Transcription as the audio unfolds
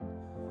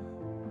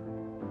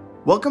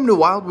Welcome to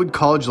Wildwood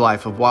College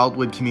Life of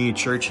Wildwood Community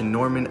Church in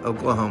Norman,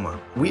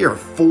 Oklahoma. We are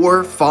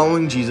four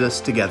following Jesus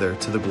together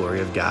to the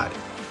glory of God.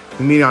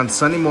 We meet on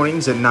Sunday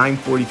mornings at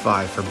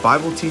 9:45 for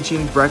Bible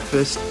teaching,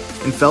 breakfast,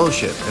 and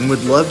fellowship, and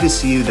would love to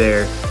see you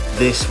there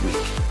this week.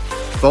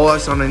 Follow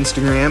us on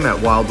Instagram at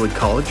Wildwood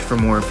College for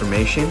more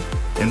information.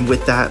 And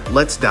with that,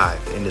 let's dive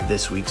into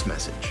this week's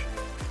message.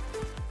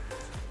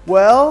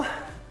 Well,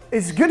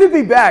 it's good to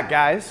be back,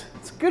 guys.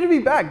 It's good to be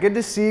back. Good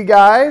to see you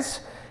guys.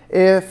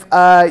 If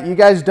you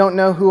guys don't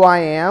know who I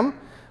am,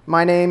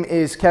 my name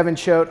is Kevin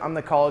Choate. I'm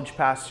the college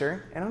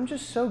pastor, and I'm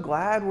just so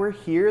glad we're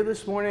here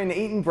this morning,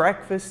 eating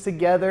breakfast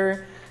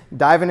together,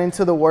 diving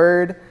into the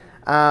Word.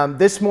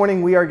 This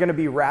morning, we are going to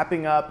be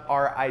wrapping up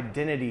our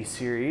identity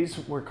series.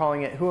 We're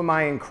calling it Who Am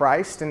I in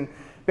Christ? And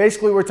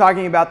basically, we're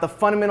talking about the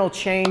fundamental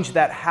change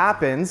that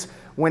happens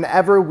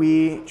whenever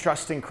we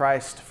trust in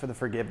Christ for the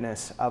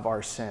forgiveness of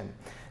our sin.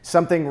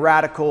 Something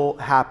radical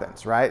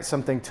happens, right?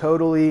 Something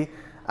totally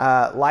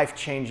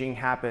life-changing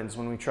happens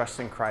when we trust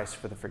in Christ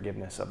for the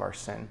forgiveness of our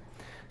sin.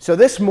 So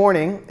this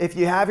morning, if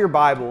you have your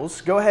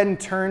Bibles, go ahead and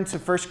turn to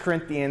 1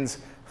 Corinthians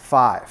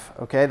 5.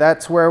 Okay,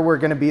 that's where we're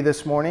going to be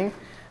this morning.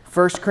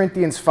 1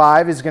 Corinthians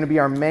 5 is going to be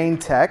our main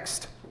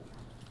text.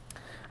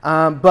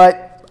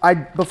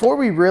 Before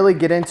we really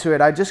get into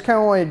it, I just kind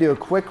of want to do a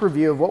quick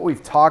review of what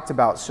we've talked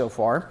about so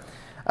far.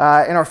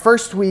 In our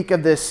first week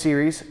of this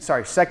series,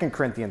 2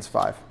 Corinthians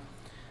 5.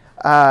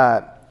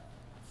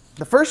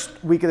 The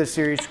first week of the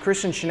series,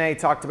 Chris and Shanae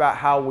talked about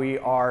how we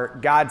are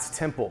God's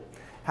temple.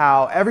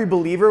 How every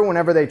believer,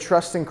 whenever they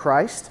trust in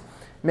Christ,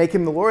 make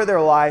Him the Lord of their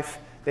life,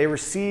 they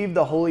receive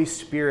the Holy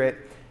Spirit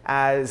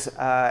and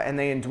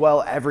they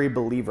indwell every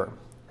believer.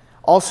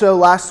 Also,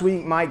 last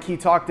week, Mike, he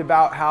talked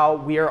about how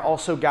we are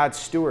also God's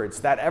stewards.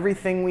 That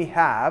everything we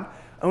have,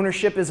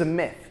 ownership is a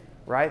myth,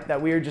 right?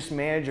 That we are just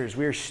managers.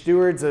 We are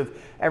stewards of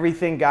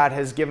everything God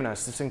has given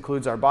us. This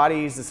includes our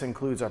bodies. This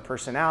includes our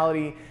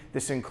personality.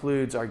 This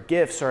includes our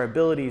gifts, our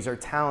abilities, our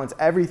talents.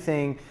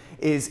 Everything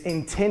is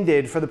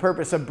intended for the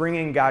purpose of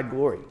bringing God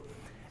glory.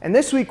 And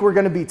this week we're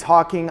going to be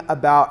talking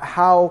about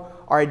how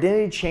our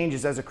identity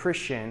changes as a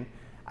Christian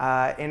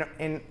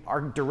in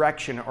our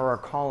direction or our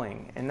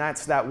calling. And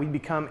that's that we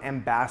become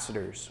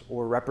ambassadors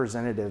or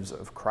representatives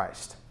of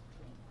Christ.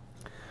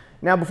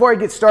 Now, before I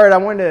get started, I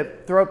wanted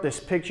to throw up this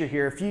picture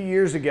here. A few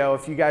years ago,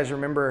 if you guys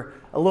remember,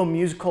 a little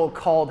musical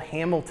called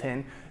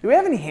Hamilton. Do we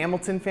have any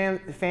Hamilton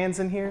fans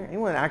in here?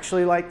 Anyone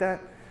actually like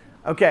that?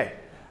 Okay.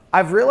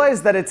 I've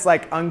realized that it's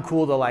like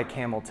uncool to like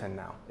Hamilton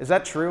now. Is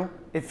that true?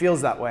 It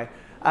feels that way.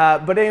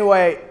 But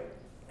anyway,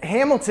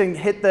 Hamilton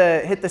hit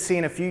the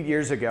scene a few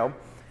years ago.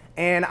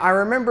 And I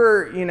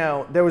remember,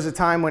 there was a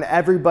time when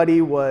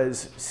everybody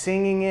was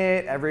singing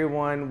it.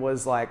 Everyone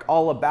was like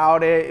all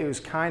about it. It was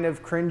kind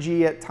of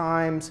cringy at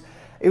times.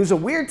 It was a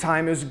weird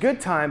time. It was a good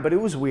time, but it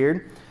was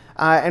weird.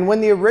 And when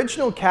the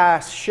original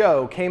cast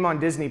show came on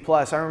Disney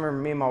Plus, I remember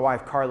me and my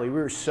wife Carly, we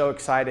were so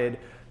excited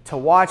to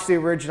watch the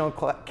original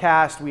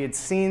cast. We had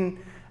seen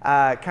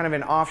kind of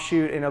an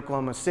offshoot in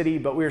Oklahoma City,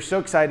 but we were so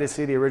excited to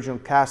see the original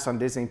cast on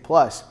Disney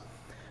Plus.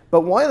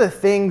 But one of the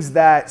things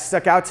that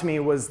stuck out to me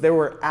was there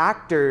were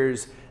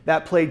actors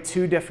that played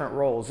two different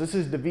roles. This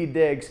is Daveed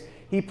Diggs.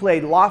 He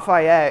played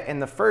Lafayette in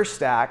the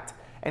first act,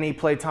 and he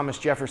played Thomas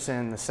Jefferson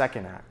in the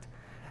second act.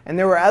 And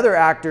there were other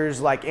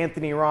actors like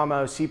Anthony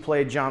Ramos. He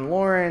played John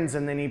Lawrence,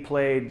 and then he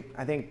played,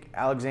 I think,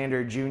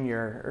 Alexander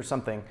Jr. or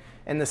something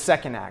in the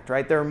second act,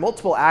 right? There were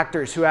multiple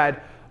actors who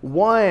had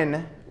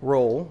one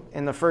role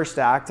in the first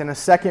act and a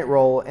second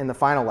role in the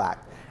final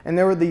act. And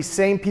there were these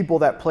same people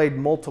that played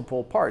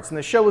multiple parts. And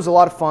the show was a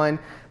lot of fun,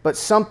 but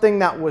something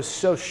that was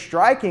so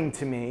striking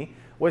to me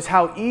was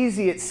how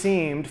easy it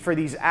seemed for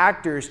these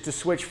actors to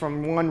switch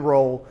from one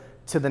role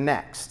to the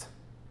next.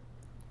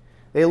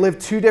 They lived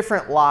two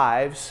different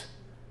lives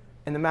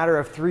in the matter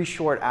of 3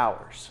 short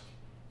hours.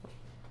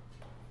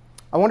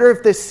 I wonder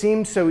if this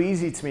seemed so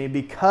easy to me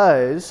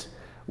because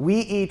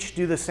we each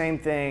do the same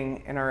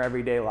thing in our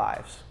everyday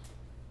lives.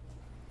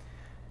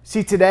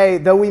 See, today,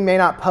 though we may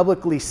not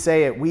publicly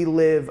say it, we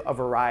live a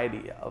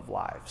variety of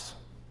lives.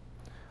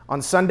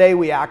 On Sunday,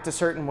 we act a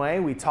certain way,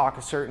 we talk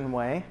a certain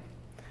way,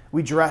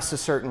 we dress a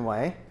certain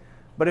way.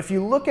 But if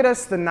you look at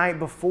us the night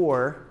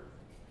before,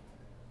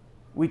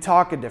 we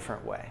talk a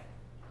different way,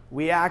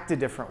 we act a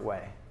different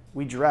way,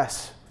 we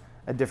dress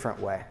a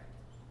different way.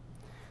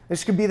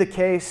 This could be the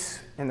case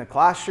in the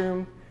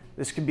classroom,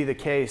 this could be the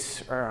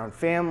case around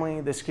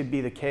family, this could be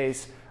the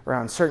case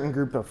around a certain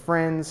group of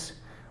friends.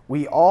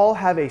 We all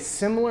have a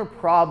similar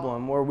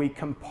problem where we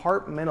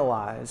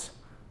compartmentalize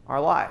our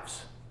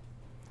lives.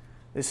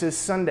 This is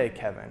Sunday,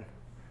 Kevin.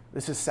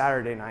 This is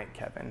Saturday night,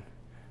 Kevin.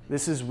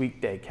 This is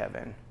weekday,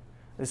 Kevin.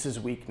 This is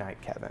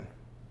weeknight, Kevin.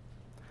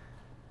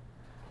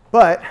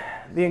 But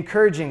the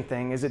encouraging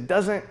thing is it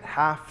doesn't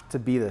have to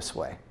be this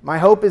way. My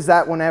hope is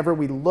that whenever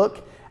we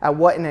look at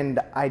what an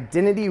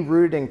identity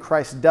rooted in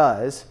Christ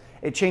does,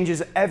 it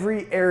changes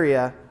every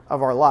area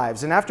of our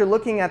lives. And after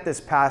looking at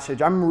this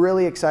passage, I'm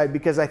really excited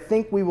because I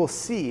think we will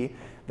see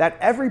that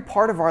every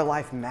part of our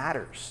life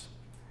matters.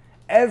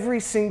 Every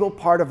single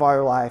part of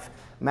our life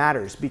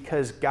matters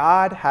because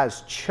God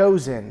has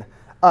chosen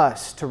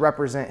us to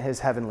represent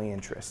his heavenly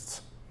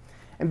interests.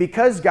 And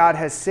because God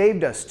has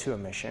saved us to a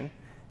mission,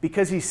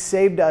 because he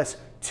saved us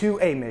to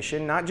a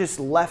mission, not just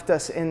left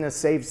us in the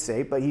saved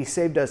state, but he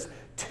saved us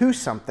to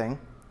something,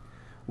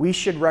 we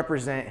should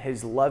represent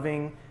his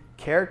loving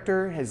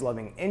character, his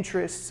loving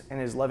interests, and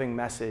his loving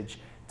message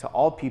to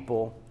all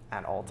people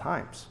at all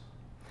times.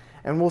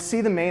 And we'll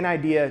see the main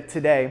idea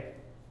today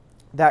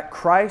that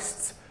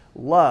Christ's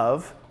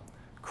love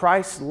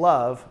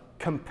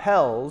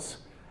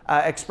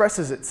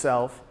expresses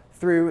itself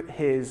through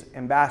his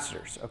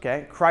ambassadors,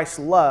 okay? Christ's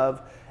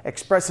love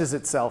expresses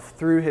itself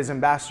through his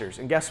ambassadors.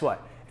 And guess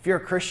what? If you're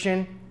a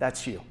Christian,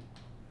 that's you,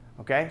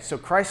 okay? So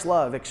Christ's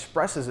love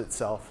expresses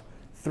itself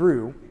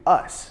through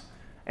us.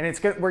 And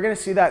we're going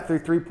to see that through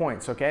 3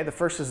 points, okay? The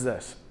first is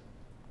this.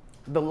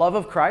 The love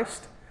of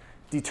Christ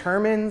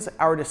determines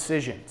our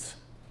decisions.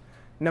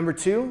 Number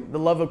 2, the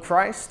love of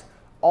Christ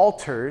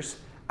alters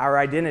our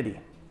identity.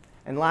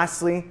 And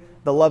lastly,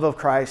 the love of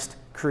Christ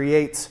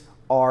creates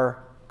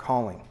our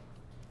calling.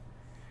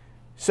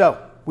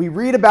 So, we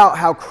read about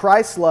how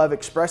Christ's love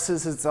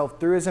expresses itself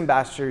through his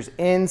ambassadors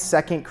in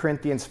 2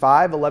 Corinthians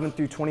 5, 11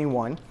 through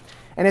 21.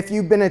 And if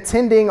you've been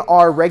attending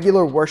our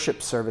regular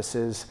worship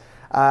services,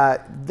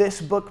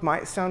 this book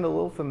might sound a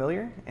little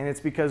familiar, and it's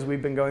because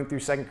we've been going through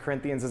 2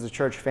 Corinthians as a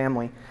church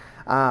family.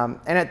 And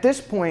at this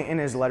point in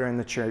his letter in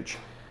the church,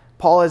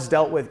 Paul has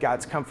dealt with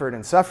God's comfort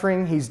and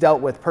suffering. He's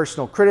dealt with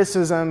personal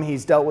criticism.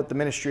 He's dealt with the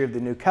ministry of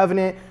the new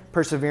covenant,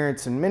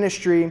 perseverance in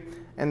ministry,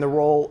 and the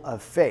role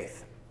of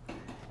faith.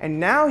 And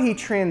now he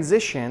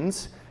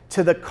transitions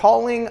to the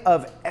calling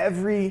of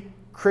every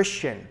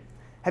Christian.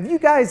 Have you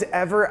guys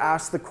ever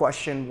asked the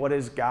question, what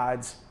is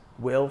God's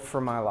will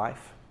for my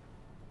life?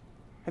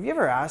 Have you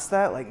ever asked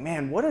that? Like,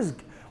 man, what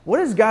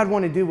does God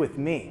want to do with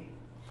me?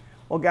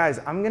 Well, guys,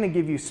 I'm going to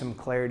give you some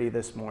clarity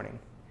this morning.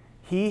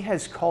 He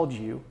has called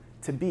you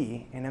to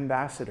be an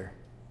ambassador.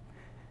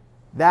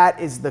 That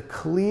is the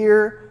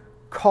clear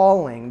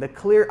calling, the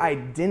clear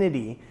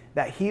identity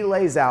that he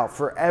lays out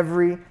for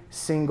every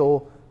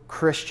single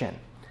Christian.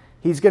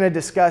 He's going to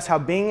discuss how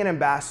being an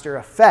ambassador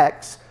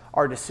affects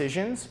our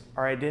decisions,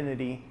 our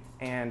identity,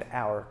 and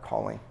our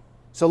calling.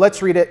 So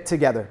let's read it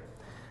together.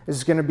 This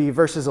is going to be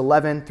verses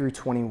 11 through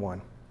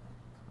 21.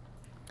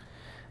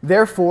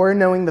 Therefore,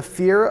 knowing the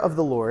fear of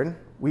the Lord,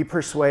 we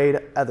persuade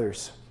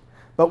others.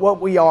 But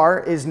what we are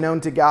is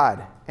known to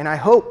God, and I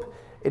hope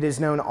it is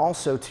known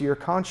also to your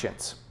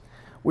conscience.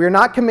 We are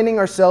not commending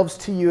ourselves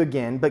to you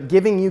again, but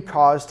giving you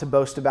cause to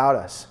boast about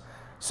us.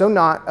 We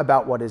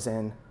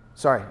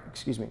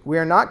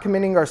are not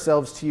commending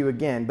ourselves to you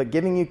again, but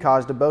giving you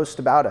cause to boast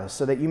about us,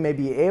 so that you may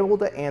be able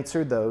to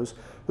answer those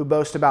who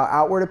boast about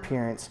outward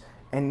appearance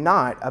and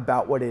not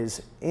about what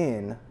is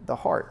in the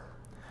heart.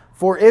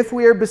 For if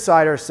we are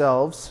beside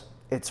ourselves,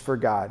 it's for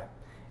God.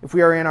 If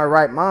we are in our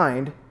right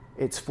mind,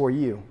 it's for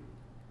you.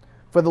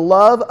 For the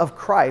love of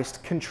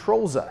Christ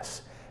controls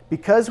us,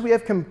 because we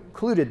have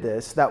concluded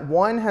this, that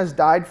one has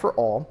died for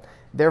all,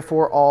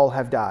 therefore all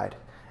have died.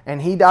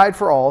 And he died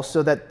for all,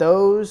 so that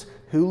those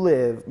who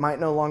live might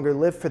no longer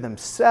live for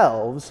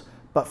themselves,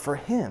 but for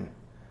him,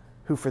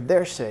 who for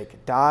their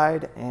sake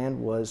died and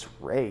was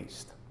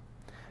raised.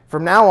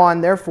 From now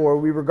on, therefore,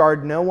 we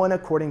regard no one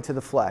according to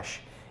the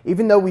flesh.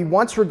 Even though we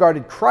once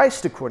regarded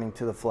Christ according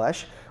to the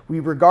flesh, we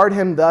regard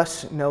him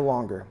thus no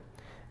longer.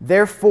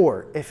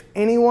 Therefore, if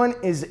anyone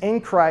is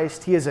in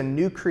Christ, he is a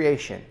new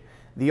creation.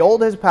 The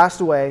old has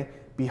passed away.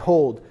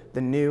 Behold,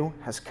 the new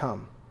has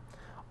come.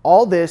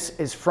 All this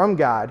is from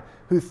God,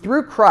 who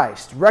through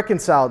Christ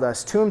reconciled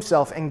us to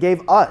himself and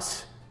gave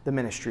us the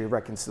ministry of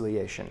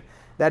reconciliation.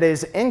 That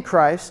is, in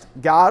Christ,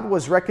 God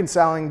was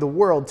reconciling the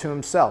world to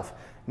himself,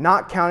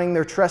 not counting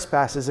their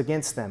trespasses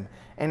against them,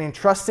 and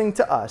entrusting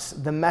to us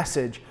the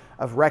message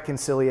of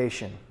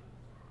reconciliation.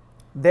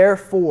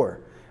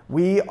 Therefore,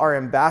 we are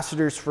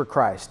ambassadors for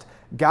Christ,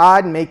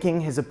 God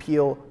making his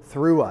appeal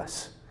through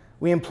us.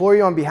 We implore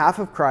you on behalf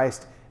of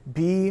Christ,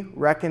 be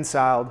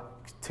reconciled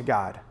to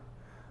God.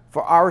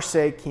 For our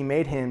sake, he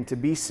made him to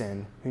be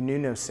sin who knew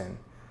no sin,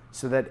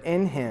 so that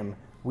in him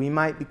we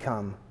might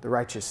become the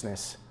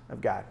righteousness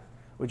of God.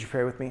 Would you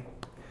pray with me?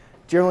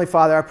 Dear Heavenly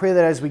Father, I pray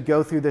that as we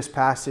go through this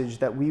passage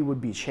that we would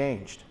be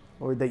changed.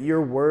 Lord, that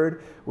your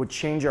word would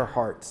change our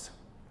hearts.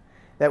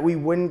 That we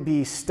wouldn't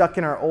be stuck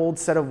in our old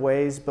set of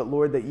ways, but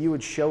Lord, that you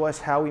would show us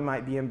how we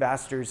might be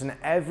ambassadors in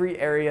every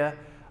area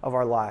of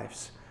our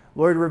lives.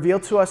 Lord, reveal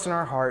to us in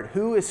our heart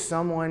who is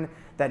someone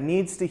that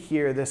needs to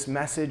hear this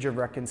message of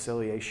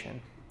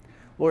reconciliation.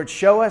 Lord,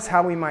 show us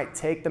how we might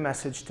take the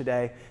message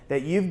today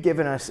that you've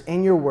given us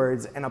in your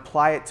words and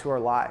apply it to our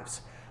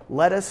lives.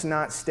 Let us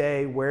not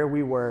stay where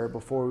we were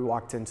before we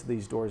walked into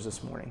these doors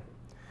this morning.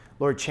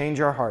 Lord, change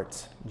our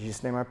hearts. In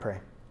Jesus' name I pray.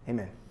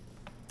 Amen.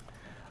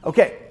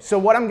 Okay, so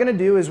what I'm going to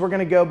do is we're going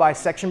to go by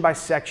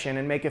section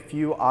and make a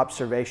few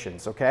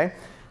observations, okay?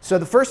 So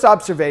the first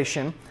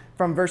observation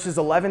from verses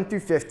 11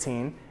 through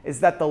 15 is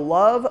that the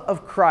love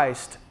of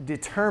Christ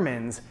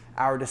determines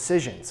our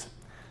decisions.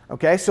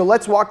 Okay, so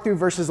let's walk through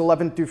verses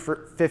 11 through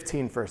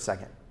 15 for a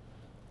second.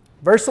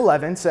 Verse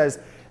 11 says,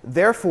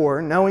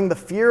 "Therefore, knowing the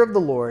fear of the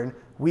Lord,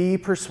 we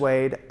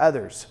persuade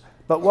others.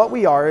 But what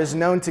we are is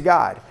known to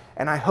God,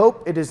 and I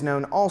hope it is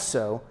known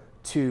also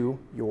to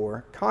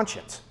your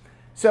conscience."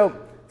 So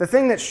the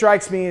thing that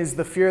strikes me is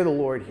the fear of the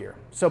Lord here.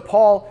 So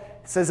Paul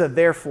says a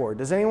therefore.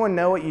 Does anyone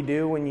know what you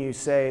do when you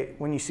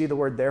see the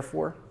word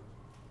therefore?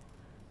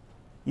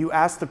 You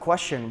ask the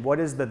question, what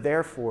is the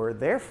therefore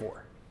there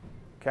for?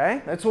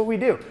 Okay, that's what we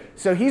do.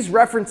 So he's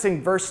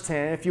referencing verse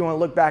 10. If you want to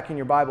look back in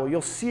your Bible,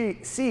 you'll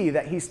see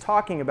that he's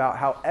talking about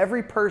how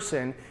every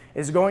person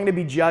is going to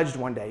be judged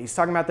one day. He's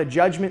talking about the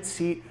judgment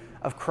seat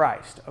of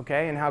Christ,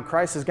 okay, and how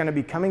Christ is going to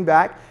be coming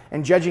back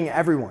and judging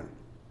everyone,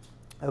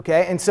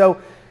 okay? And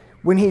so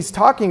when he's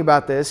talking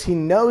about this, he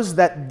knows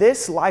that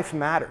this life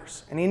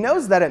matters. And he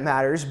knows that it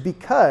matters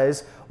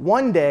because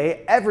one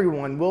day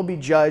everyone will be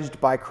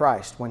judged by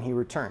Christ when he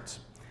returns.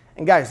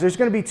 And guys, there's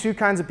going to be two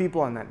kinds of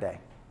people on that day.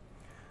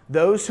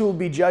 Those who will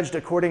be judged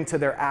according to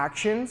their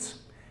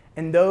actions,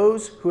 and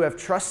those who have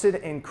trusted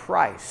in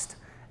Christ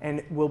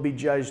and will be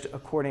judged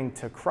according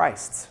to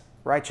Christ's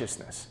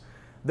righteousness.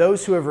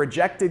 Those who have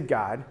rejected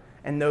God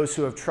and those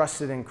who have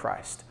trusted in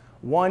Christ.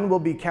 One will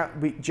be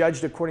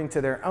judged according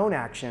to their own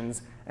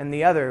actions, and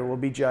the other will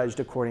be judged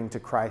according to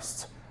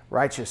Christ's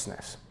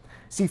righteousness.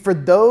 See, for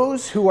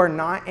those who are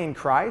not in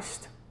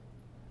Christ,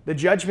 the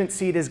judgment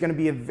seat is going to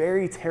be a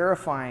very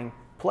terrifying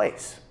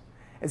place.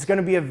 It's going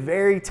to be a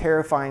very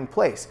terrifying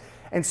place.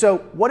 And so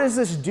what does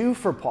this do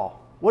for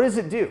Paul? What does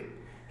it do?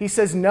 He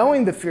says,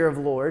 knowing the fear of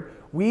the Lord,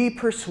 we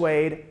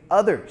persuade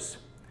others.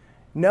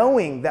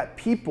 Knowing that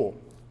people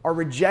are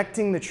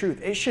rejecting the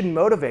truth, it should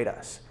motivate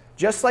us.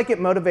 Just like it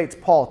motivates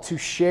Paul to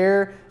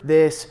share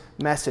this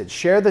message,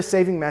 share the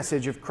saving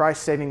message of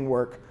Christ's saving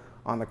work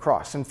on the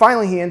cross. And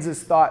finally, he ends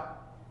his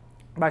thought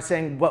by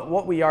saying,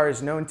 what we are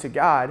is known to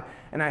God,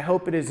 and I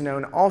hope it is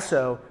known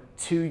also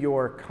to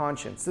your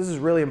conscience. This is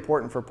really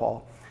important for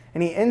Paul.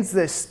 And he ends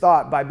this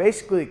thought by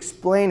basically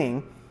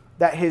explaining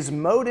that his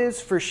motives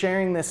for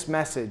sharing this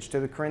message to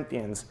the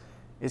Corinthians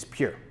is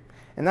pure.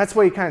 And that's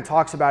what he kind of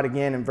talks about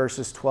again in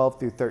verses 12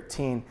 through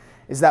 13,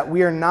 is that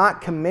we are not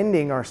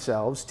commending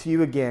ourselves to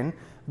you again,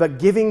 but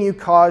giving you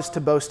cause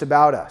to boast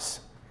about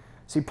us.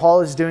 See,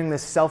 Paul is doing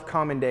this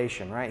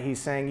self-commendation, right? He's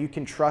saying you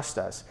can trust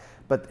us,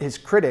 but his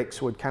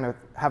critics would kind of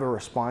have a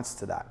response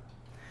to that.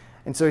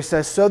 And so he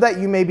says, so that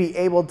you may be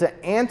able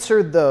to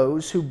answer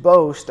those who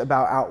boast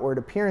about outward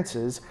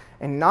appearances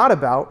and not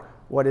about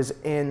what is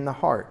in the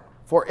heart.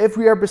 For if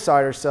we are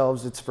beside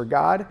ourselves, it's for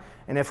God,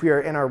 and if we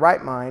are in our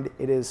right mind,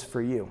 it is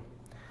for you.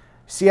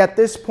 See, at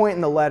this point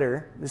in the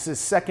letter, this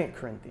is 2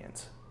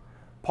 Corinthians,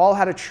 Paul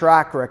had a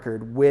track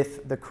record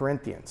with the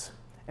Corinthians.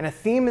 And a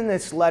theme in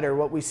this letter,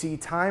 what we see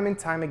time and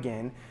time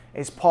again,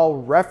 is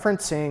Paul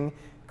referencing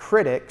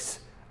critics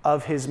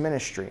of his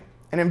ministry.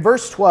 And in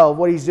verse 12,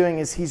 what he's doing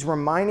is he's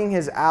reminding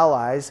his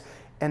allies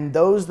and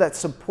those that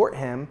support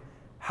him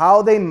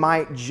how they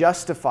might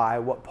justify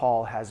what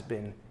Paul has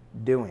been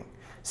doing.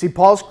 See,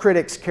 Paul's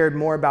critics cared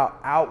more about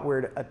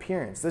outward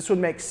appearance. This would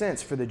make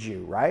sense for the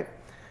Jew, right?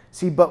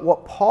 See, but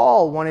what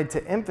Paul wanted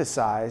to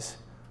emphasize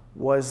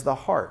was the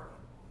heart.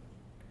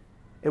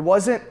 It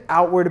wasn't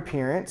outward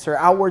appearance or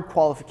outward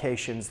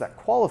qualifications that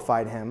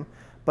qualified him,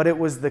 but it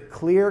was the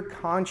clear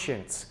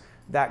conscience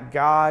that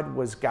God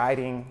was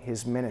guiding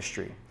his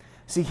ministry.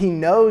 See, he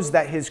knows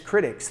that his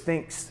critics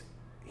think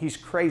he's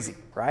crazy,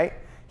 right?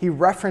 He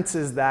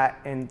references that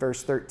in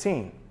verse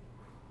 13.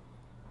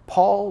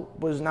 Paul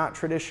was not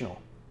traditional.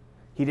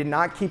 He did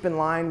not keep in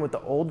line with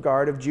the old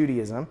guard of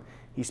Judaism.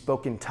 He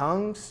spoke in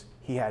tongues.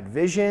 He had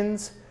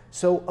visions.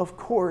 So, of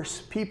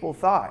course, people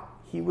thought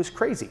he was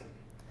crazy.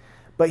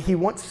 But he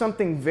wants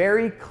something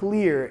very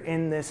clear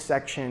in this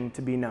section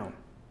to be known.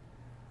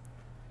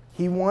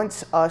 He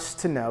wants us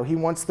to know, he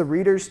wants the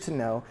readers to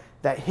know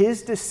that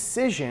his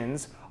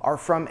decisions are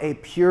from a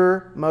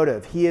pure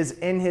motive. He is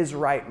in his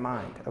right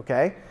mind,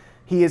 okay?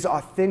 He is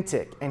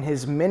authentic in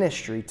his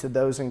ministry to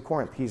those in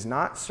Corinth. He's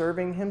not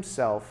serving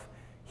himself,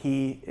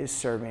 he is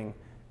serving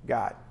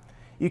God.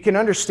 You can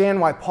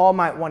understand why Paul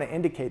might want to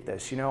indicate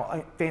this. You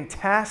know,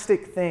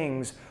 fantastic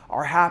things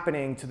are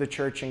happening to the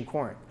church in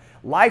Corinth.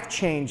 Life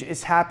change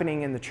is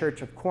happening in the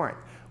church of Corinth.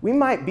 We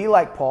might be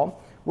like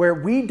Paul, where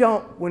we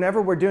don't,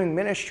 whenever we're doing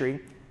ministry,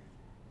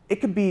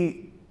 it could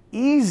be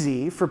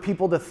easy for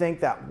people to think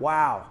that,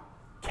 wow,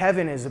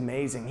 Kevin is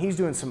amazing. He's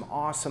doing some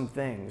awesome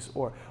things.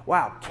 Or,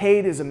 wow,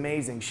 Kate is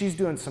amazing. She's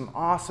doing some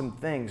awesome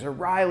things. Or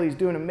Riley's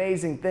doing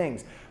amazing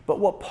things. But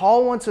what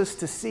Paul wants us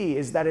to see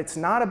is that it's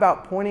not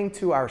about pointing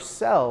to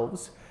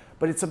ourselves,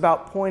 but it's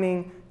about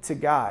pointing to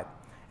God.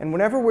 And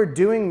whenever we're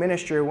doing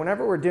ministry,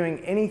 whenever we're doing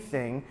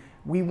anything,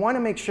 we want to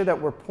make sure that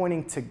we're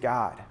pointing to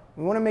God.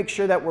 We want to make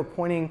sure that we're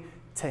pointing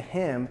to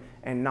Him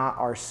and not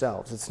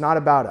ourselves. It's not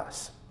about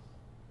us.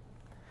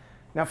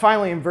 Now,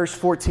 finally, in verse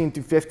 14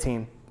 through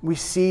 15, we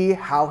see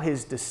how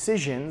his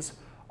decisions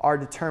are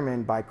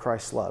determined by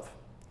Christ's love.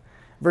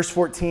 Verse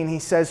 14, he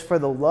says, "For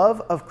the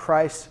love of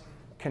Christ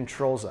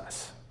controls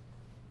us.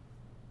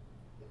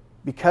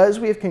 Because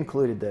we have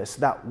concluded this,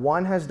 that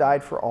one has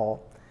died for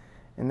all,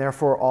 and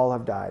therefore all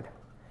have died.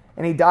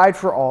 And he died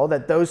for all,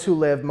 that those who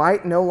live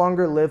might no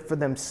longer live for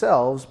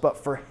themselves, but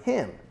for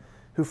him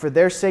who for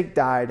their sake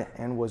died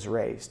and was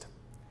raised.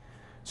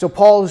 So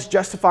Paul is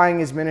justifying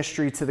his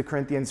ministry to the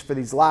Corinthians for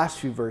these last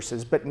few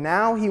verses, but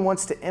now he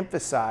wants to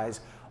emphasize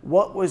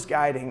what was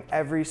guiding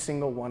every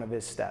single one of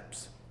his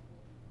steps.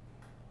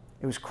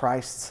 It was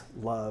Christ's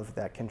love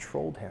that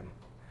controlled him.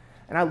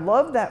 And I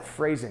love that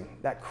phrasing,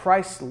 that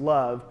Christ's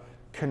love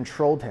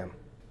controlled him.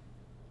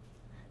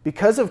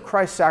 Because of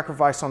Christ's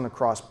sacrifice on the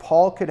cross,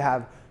 Paul could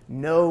have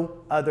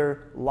no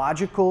other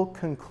logical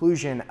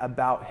conclusion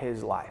about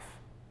his life.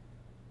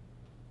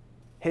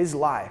 His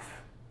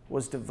life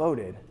was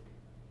devoted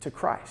to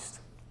Christ.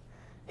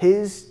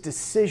 His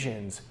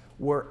decisions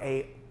were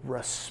a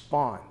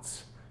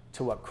response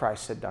to what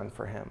Christ had done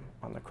for him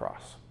on the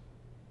cross.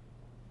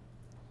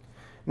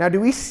 Now, do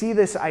we see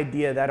this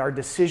idea that our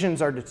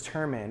decisions are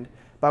determined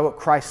by what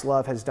Christ's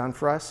love has done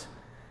for us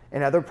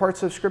in other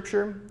parts of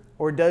Scripture?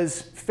 Or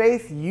does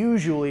faith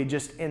usually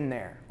just end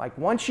there? Like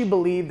once you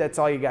believe, that's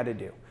all you got to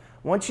do.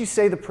 Once you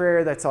say the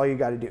prayer, that's all you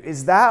got to do.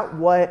 Is that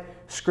what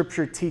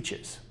Scripture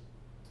teaches?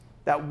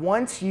 That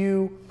once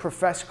you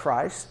profess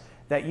Christ,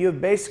 that you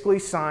have basically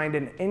signed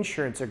an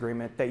insurance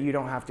agreement that you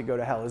don't have to go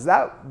to hell. Is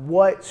that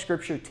what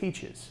Scripture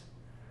teaches?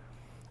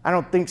 I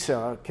don't think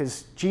so,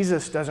 because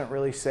Jesus doesn't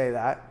really say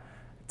that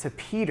to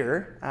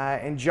Peter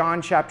in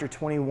John chapter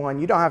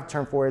 21. You don't have to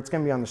turn forward. It's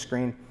going to be on the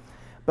screen.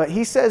 But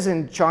he says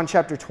in John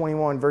chapter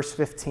 21, verse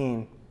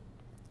 15,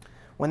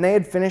 when they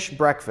had finished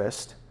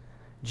breakfast,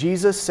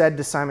 Jesus said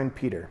to Simon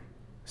Peter,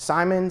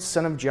 "Simon,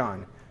 son of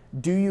John,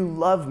 do you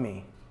love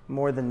me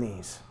more than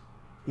these?"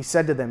 He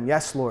said to them,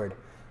 "Yes, Lord,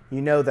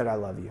 you know that I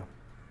love you."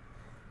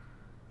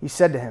 He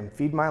said to him,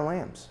 "Feed my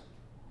lambs."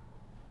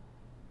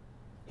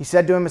 He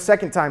said to him a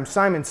second time,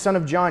 "Simon, son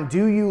of John,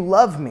 do you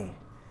love me?"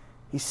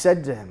 He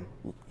said to him,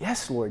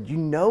 "Yes, Lord, you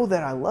know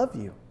that I love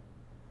you."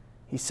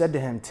 He said to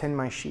him, "Tend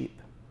my sheep."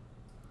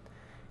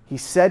 He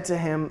said to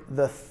him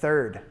the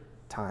third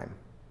time,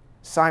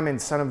 "Simon,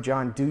 son of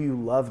John, do you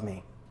love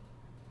me?"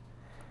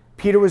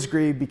 Peter was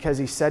grieved because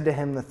he said to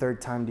him the third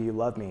time, "Do you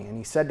love me?" And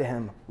he said to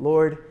him,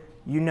 "Lord,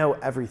 you know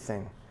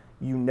everything.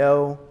 You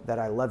know that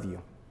I love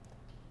you."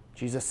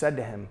 Jesus said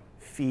to him,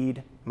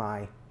 "Feed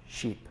my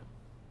sheep."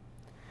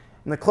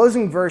 In the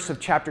closing verse of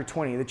chapter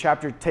 20, the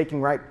chapter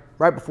taking right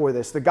before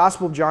this, the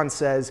Gospel of John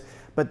says,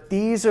 "But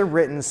these are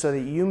written so that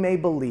you may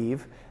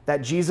believe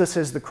that Jesus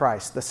is the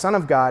Christ, the Son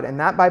of God, and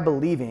that by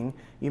believing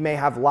you may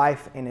have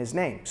life in his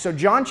name." So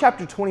John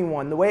chapter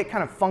 21, the way it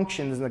kind of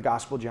functions in the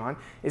Gospel of John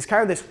is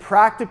kind of this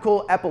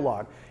practical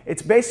epilogue.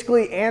 It's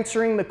basically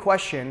answering the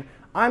question,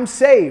 I'm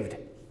saved,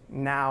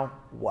 now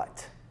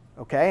what?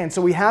 Okay, and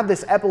so we have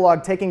this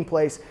epilogue taking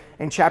place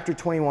in chapter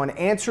 21,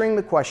 answering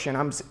the question,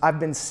 I've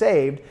been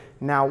saved,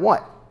 now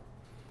what?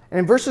 And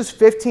in verses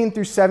 15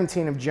 through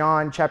 17 of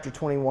John chapter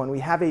 21, we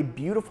have a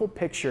beautiful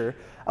picture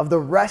of the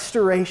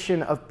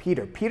restoration of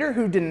Peter. Peter,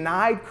 who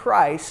denied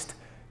Christ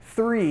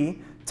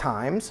 3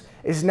 times,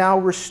 is now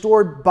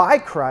restored by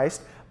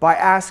Christ by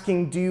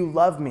asking, "Do you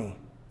love me?"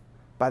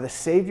 by the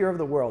Savior of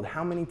the world.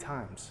 How many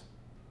times?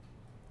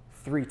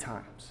 3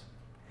 times.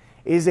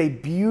 It is a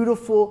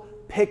beautiful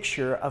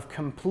picture of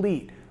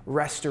complete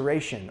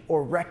restoration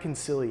or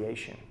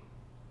reconciliation.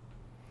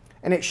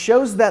 And it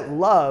shows that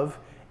love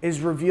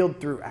is revealed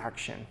through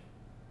action.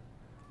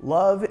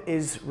 Love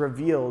is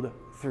revealed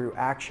through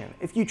action.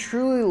 If you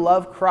truly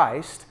love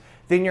Christ,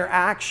 then your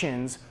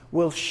actions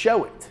will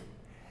show it.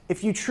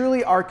 If you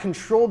truly are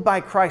controlled by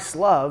Christ's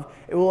love,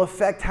 it will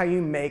affect how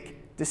you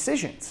make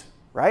decisions,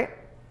 right?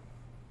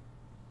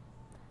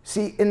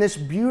 See, in this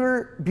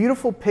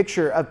beautiful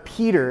picture of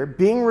Peter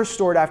being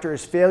restored after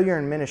his failure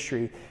in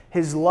ministry,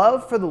 his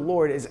love for the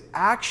Lord is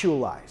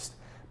actualized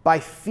by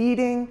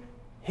feeding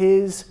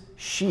his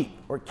sheep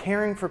or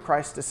caring for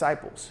Christ's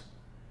disciples.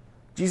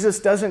 Jesus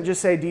doesn't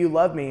just say, "Do you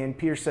love me?" And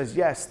Peter says,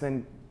 "Yes."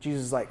 Then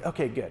Jesus is like,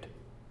 "Okay, good."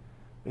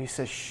 But he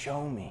says,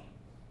 "Show me.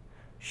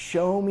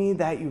 Show me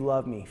that you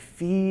love me.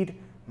 Feed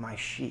my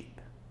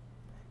sheep.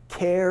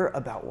 Care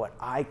about what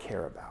I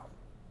care about."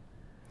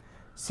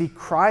 See,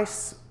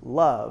 Christ's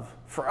love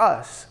for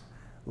us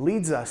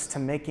leads us to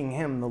making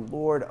him the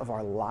Lord of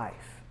our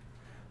life.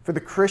 For the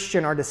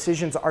Christian, our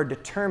decisions are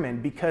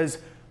determined because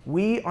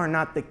we are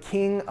not the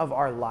king of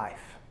our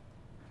life.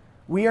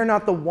 We are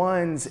not the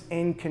ones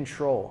in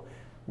control.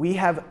 We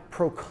have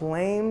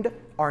proclaimed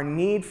our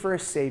need for a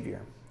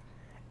Savior.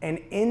 And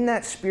in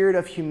that spirit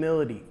of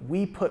humility,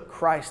 we put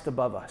Christ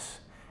above us.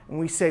 And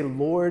we say,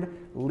 "Lord,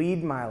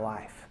 lead my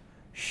life.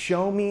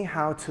 Show me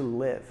how to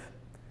live."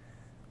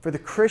 For the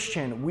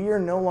Christian, we are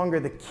no longer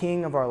the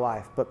king of our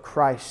life, but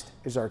Christ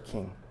is our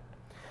king.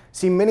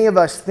 See, many of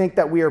us think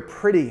that we are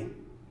pretty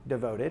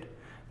devoted.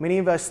 Many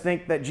of us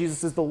think that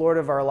Jesus is the Lord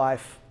of our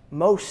life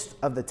most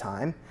of the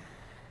time.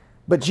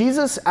 But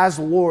Jesus as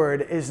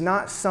Lord is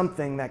not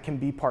something that can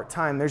be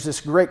part-time. There's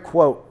this great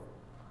quote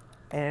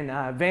in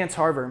Vance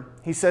Harver.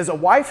 He says, "A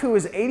wife who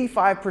is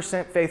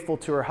 85% faithful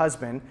to her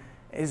husband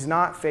is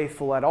not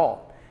faithful at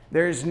all.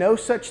 There is no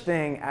such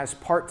thing as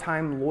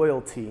part-time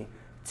loyalty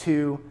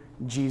to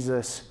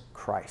Jesus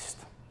Christ."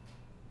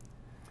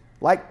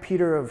 like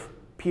Peter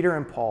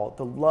and Paul,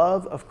 the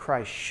love of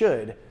Christ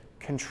should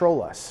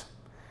control us.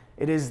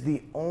 It is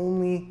the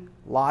only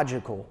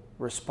logical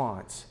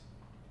response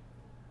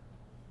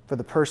for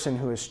the person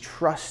who has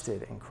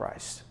trusted in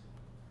Christ.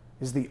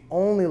 It is the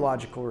only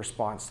logical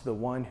response to the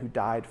one who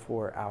died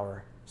for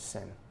our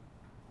sin.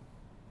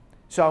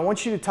 So I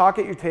want you to talk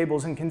at your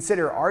tables and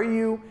consider, are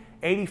you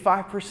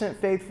 85%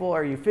 faithful?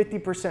 Are you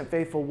 50%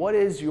 faithful? What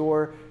is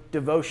your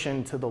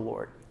devotion to the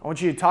Lord? I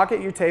want you to talk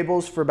at your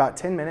tables for about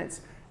 10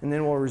 minutes, and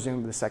then we'll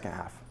resume the second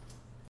half.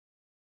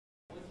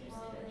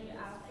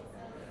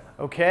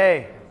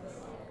 Okay.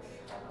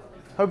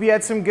 Hope you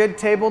had some good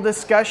table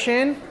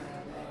discussion.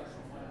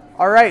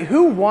 All right,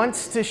 who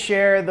wants to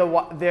share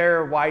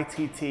their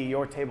YTT,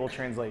 your table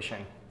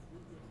translation?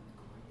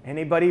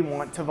 Anybody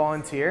want to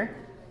volunteer?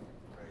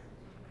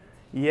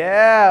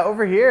 Yeah,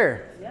 over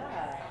here.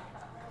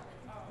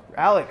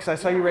 Alex, I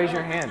saw you raise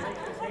your hand.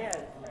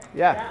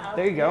 Yeah,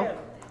 there you go.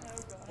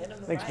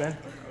 Thanks, Ben.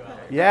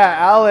 Yeah,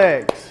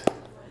 Alex.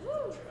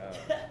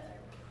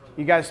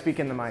 You guys speak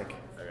in the mic.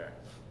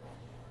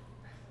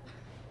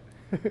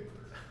 Okay.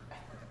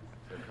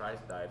 So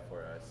Christ died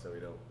for us, so we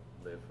don't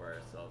live for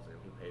ourselves. And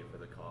He paid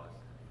the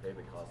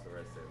cost of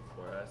our sins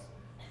for us,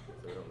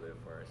 so we don't live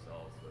for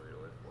ourselves, but we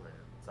live for Him.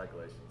 It's like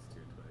Galatians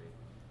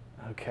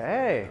 2:20.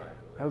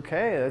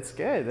 Okay, that's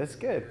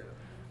good.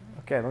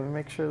 Okay, let me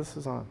make sure this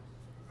is on.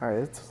 All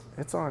right,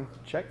 it's on.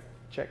 Check.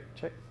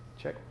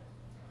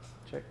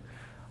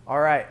 All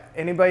right,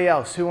 anybody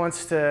else who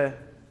wants to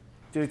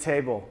do a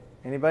table?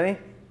 Anybody?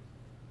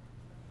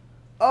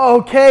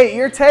 Okay,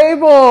 your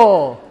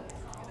table.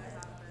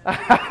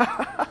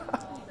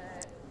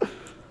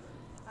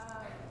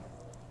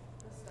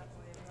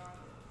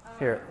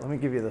 Here, let me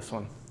give you this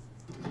one.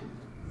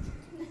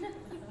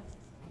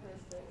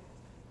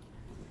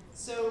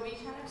 So we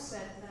kind of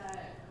said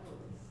that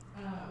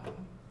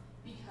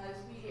because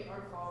we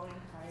are following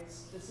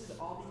Christ, this is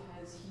all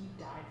because He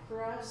died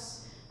for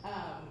us.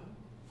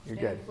 You're and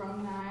good.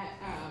 From that,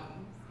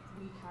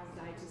 we kind of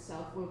died to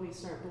self when we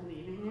start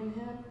believing in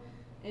Him.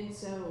 And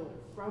so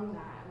from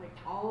that, like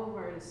all of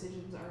our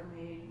decisions are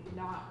made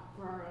not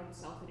for our own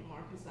self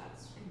anymore, because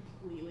that's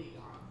completely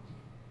gone.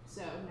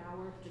 So now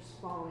we're just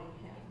following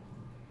Him.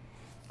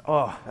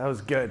 Oh, that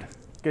was good.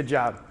 Good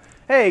job.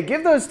 Hey,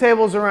 give those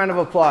tables a round of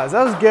applause.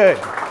 That was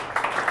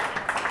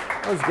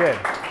good.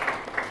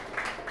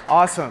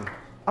 Awesome.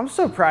 I'm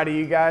so proud of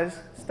you guys.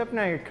 Stepping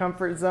out of your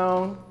comfort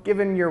zone,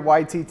 giving your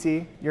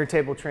YTT, your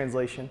table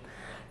translation.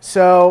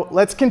 So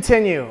let's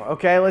continue,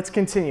 okay?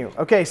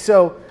 Okay,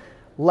 so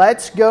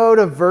let's go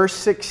to verse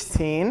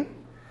 16,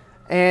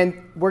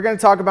 and we're going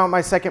to talk about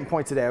my second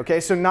point today, okay?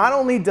 So not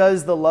only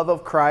does the love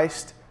of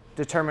Christ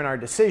determine our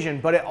decision,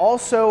 but it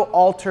also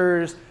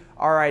alters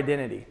our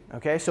identity,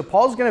 okay? So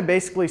Paul's going to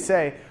basically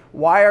say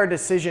why our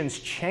decisions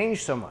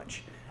change so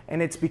much,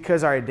 and it's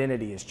because our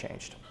identity has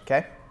changed,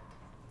 okay?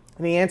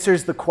 And he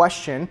answers the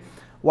question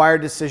why our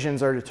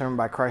decisions are determined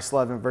by Christ's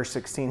love in verse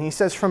 16. He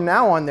says, "From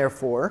now on,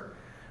 therefore,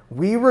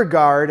 we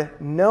regard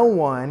no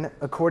one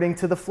according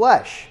to the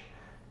flesh."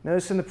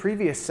 Notice in the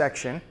previous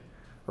section,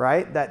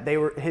 right, that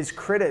his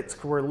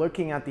critics were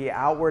looking at the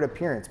outward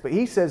appearance. But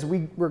he says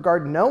we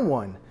regard no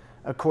one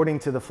according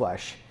to the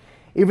flesh.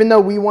 Even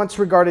though we once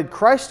regarded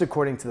Christ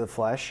according to the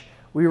flesh,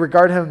 we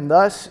regard him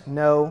thus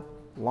no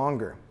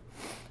longer.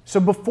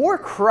 So before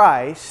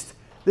Christ,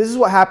 this is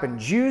what happened.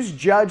 Jews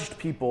judged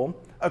people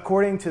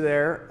according to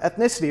their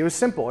ethnicity. It was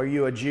simple. Are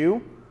you a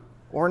Jew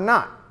or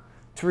not?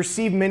 To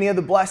receive many of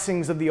the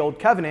blessings of the Old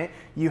Covenant,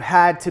 you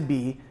had to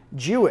be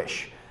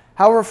Jewish.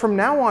 However, from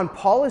now on,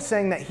 Paul is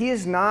saying that he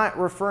is not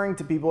referring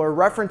to people or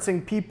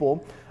referencing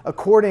people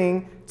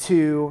according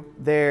to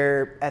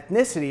their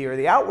ethnicity or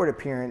the outward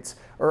appearance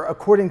or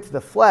according to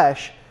the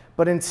flesh,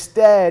 but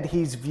instead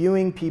he's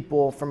viewing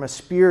people from a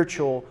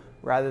spiritual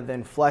rather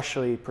than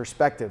fleshly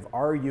perspective.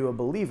 Are you a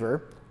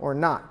believer or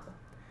not?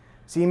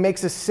 So he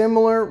makes a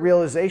similar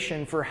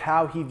realization for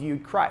how he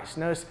viewed Christ.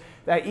 Notice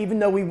that even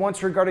though we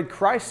once regarded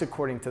Christ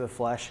according to the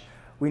flesh,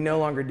 we no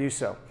longer do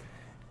so.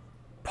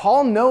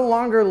 Paul no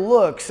longer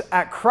looks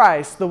at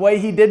Christ the way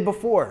he did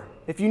before.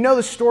 If you know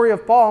the story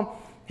of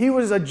Paul, he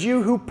was a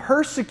Jew who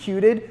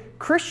persecuted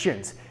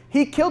Christians.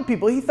 He killed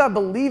people. He thought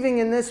believing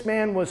in this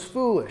man was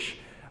foolish,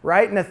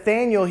 right?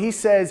 Nathanael, he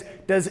says,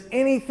 "Does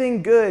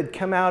anything good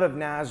come out of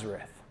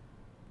Nazareth?"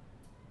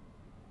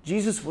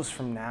 Jesus was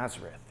from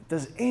Nazareth.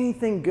 Does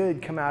anything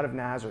good come out of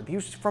Nazareth? He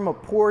was from a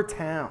poor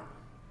town.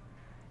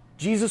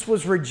 Jesus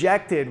was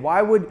rejected.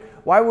 Why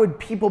would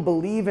people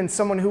believe in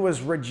someone who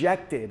was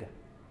rejected?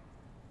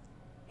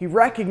 He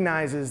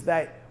recognizes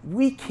that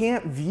we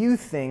can't view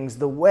things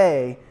the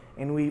way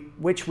in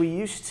which we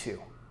used to.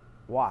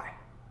 Why?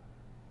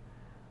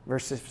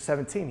 Verse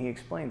 17, he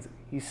explains it.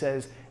 He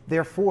says,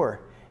 "Therefore,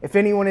 if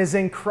anyone is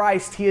in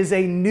Christ, he is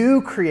a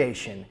new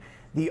creation.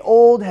 The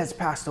old has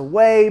passed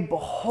away.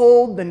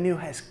 Behold, the new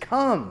has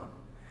come.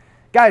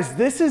 Guys,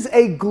 this is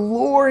a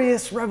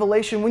glorious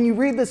revelation. When you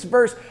read this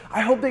verse,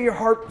 I hope that your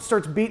heart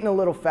starts beating a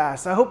little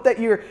fast. I hope that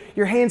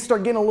your hands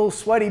start getting a little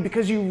sweaty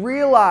because you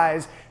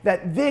realize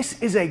that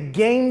this is a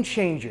game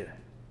changer.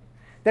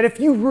 That if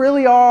you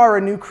really are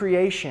a new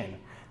creation,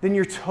 then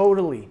you're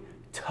totally,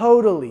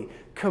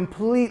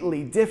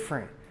 completely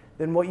different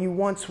than what you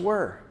once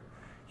were.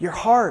 Your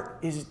heart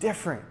is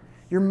different.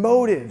 Your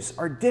motives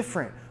are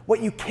different. What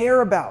you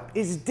care about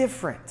is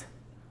different,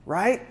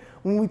 right?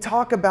 When we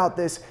talk about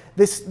this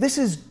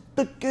is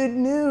the good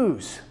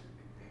news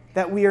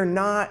that we are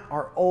not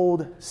our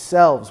old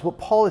selves. What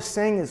Paul is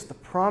saying is the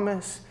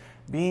promise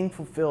being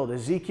fulfilled.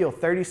 Ezekiel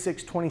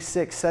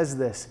 36:26 says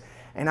this,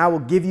 "And I will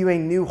give you a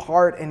new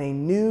heart and a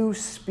new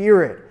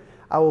spirit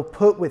I will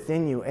put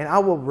within you, and I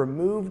will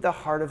remove the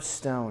heart of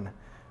stone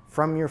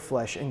from your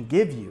flesh and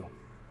give you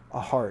a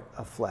heart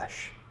of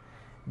flesh."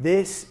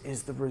 This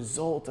is the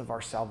result of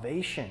our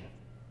salvation.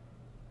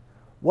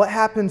 What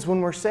happens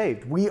when we're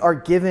saved? We are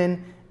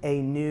given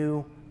a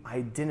new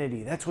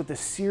identity. That's what this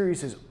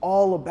series is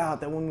all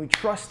about, that when we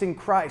trust in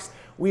Christ,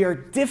 we are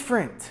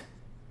different.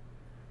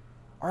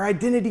 Our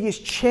identity is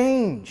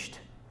changed.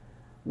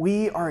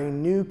 We are a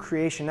new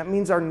creation. That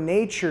means our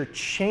nature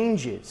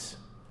changes.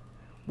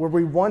 Where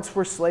we once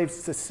were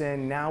slaves to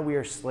sin, now we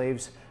are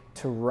slaves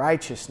to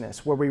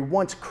righteousness. Where we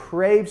once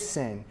craved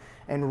sin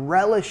and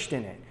relished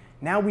in it,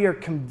 now we are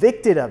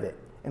convicted of it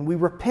and we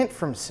repent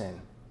from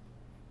sin.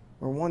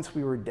 Where once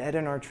we were dead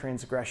in our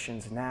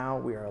transgressions, now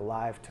we are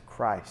alive to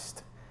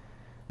Christ.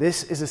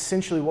 This is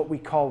essentially what we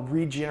call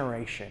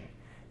regeneration,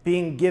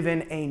 being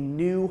given a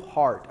new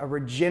heart, a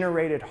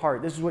regenerated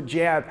heart. This is what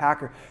J.I.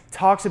 Packer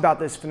talks about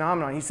this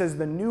phenomenon. He says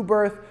the new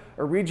birth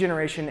or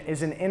regeneration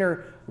is an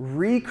inner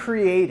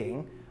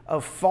recreating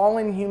of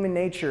fallen human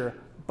nature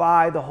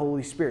by the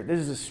Holy Spirit.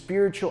 This is a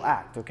spiritual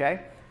act,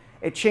 okay?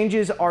 It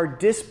changes our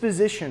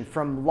disposition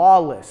from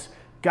lawless,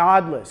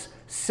 godless,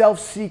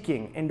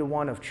 self-seeking into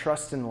one of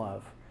trust and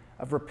love,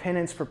 of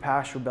repentance for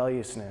past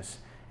rebelliousness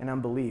and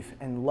unbelief,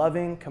 and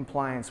loving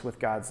compliance with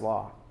God's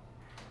law.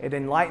 It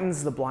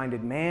enlightens the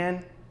blinded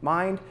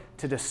mind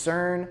to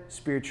discern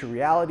spiritual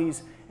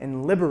realities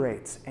and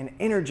liberates and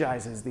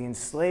energizes the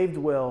enslaved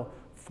will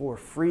for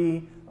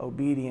free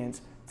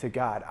obedience to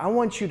God. I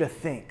want you to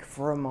think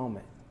for a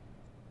moment.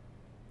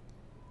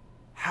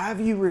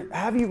 Have you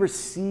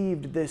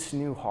received this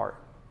new heart?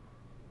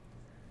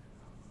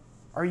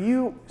 Are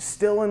you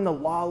still in the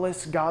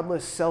lawless,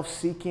 godless,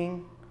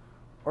 self-seeking,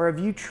 or have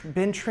you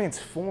been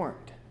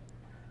transformed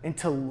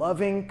into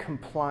loving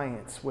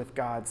compliance with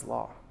God's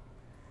law?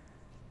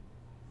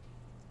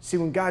 See,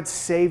 when God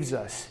saves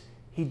us,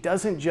 He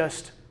doesn't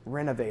just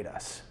renovate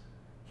us.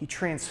 He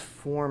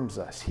transforms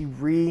us. He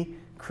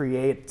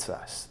recreates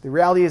us. The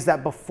reality is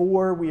that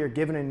before we are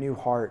given a new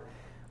heart,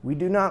 we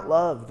do not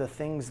love the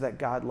things that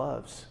God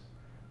loves.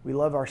 We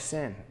love our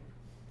sin.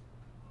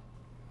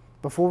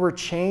 Before we're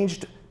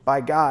changed by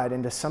God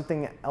into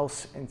something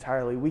else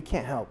entirely, we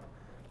can't help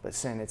but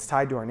sin. It's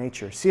tied to our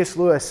nature. C.S.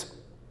 Lewis,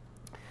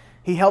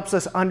 he helps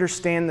us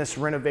understand this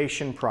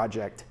renovation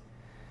project.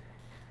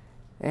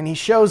 And he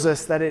shows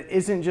us that it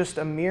isn't just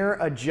a mere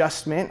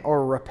adjustment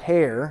or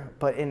repair,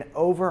 but an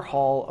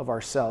overhaul of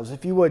ourselves.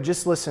 If you would,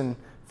 just listen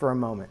for a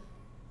moment.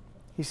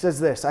 He says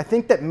this, "I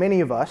think that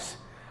many of us,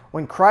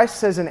 when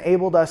Christ has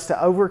enabled us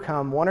to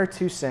overcome one or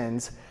two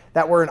sins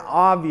that were an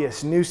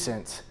obvious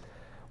nuisance,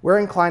 we're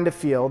inclined to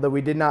feel that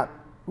we do not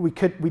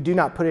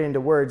put it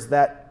into words,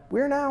 that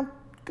we're now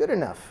good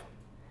enough.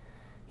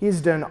 He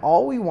has done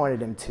all we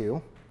wanted him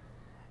to,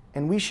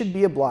 and we should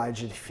be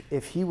obliged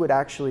if he would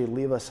actually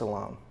leave us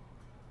alone.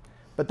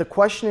 But the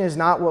question is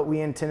not what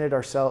we intended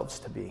ourselves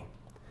to be,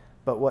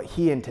 but what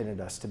he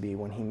intended us to be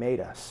when he made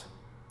us.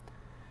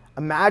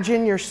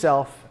 Imagine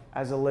yourself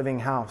as a living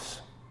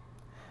house.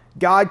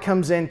 God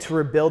comes in to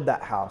rebuild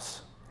that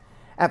house.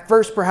 At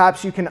first,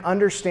 perhaps you can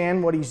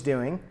understand what he's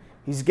doing.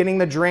 He's getting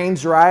the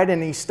drains right,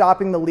 and he's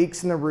stopping the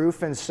leaks in the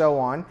roof and so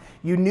on.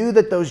 You knew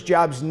that those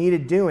jobs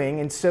needed doing,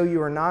 and so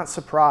you are not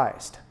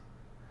surprised.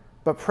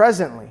 But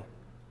presently,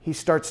 he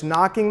starts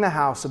knocking the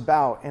house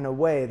about in a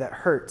way that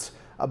hurts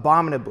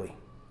abominably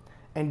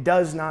and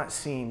does not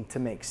seem to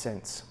make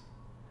sense.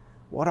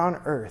 What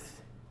on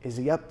earth is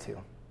he up to?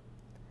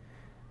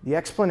 The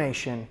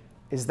explanation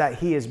is that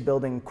he is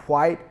building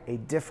quite a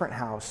different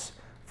house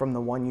from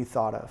the one you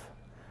thought of.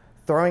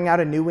 Throwing out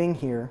a new wing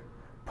here,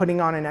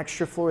 putting on an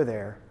extra floor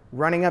there,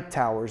 running up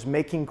towers,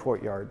 making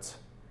courtyards.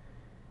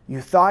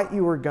 You thought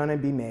you were going to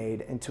be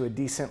made into a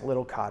decent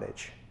little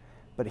cottage,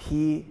 but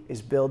he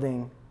is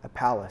building a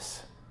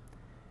palace,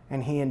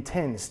 and he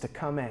intends to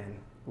come in,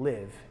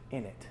 live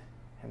in it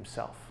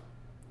himself.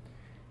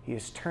 He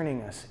is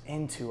turning us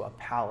into a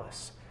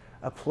palace,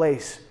 a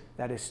place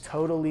that is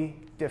totally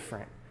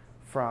different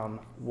from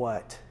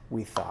what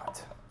we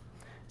thought.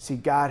 See,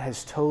 God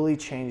has totally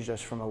changed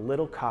us from a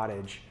little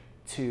cottage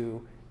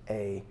to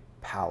a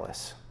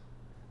palace.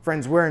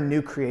 Friends, we're a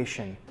new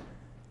creation,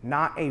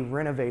 not a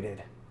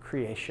renovated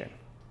creation.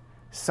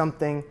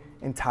 Something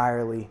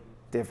entirely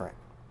different.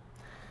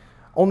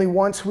 Only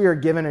once we are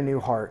given a new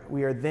heart,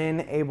 we are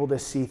then able to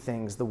see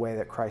things the way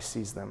that Christ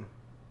sees them.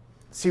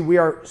 See, we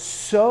are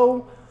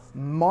so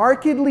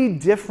markedly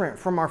different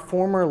from our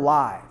former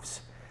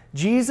lives.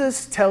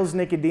 Jesus tells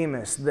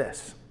Nicodemus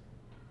this,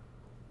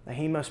 that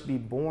he must be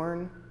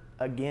born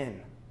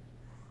again.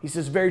 He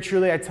says, very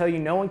truly, I tell you,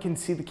 no one can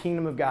see the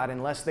kingdom of God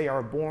unless they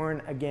are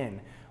born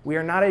again. We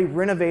are not a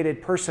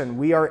renovated person.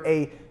 We are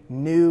a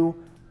new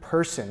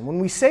person. When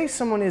we say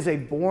someone is a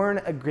born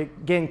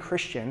again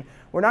Christian,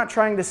 we're not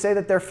trying to say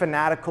that they're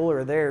fanatical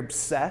or they're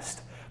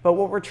obsessed, but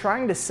what we're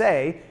trying to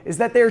say is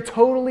that they're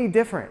totally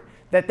different,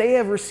 that they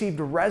have received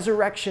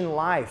resurrection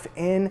life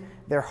in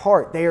their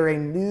heart. They are a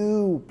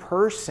new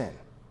person.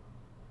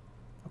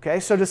 Okay,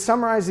 so to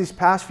summarize these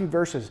past few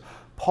verses,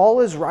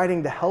 Paul is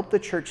writing to help the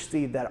church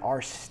see that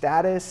our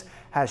status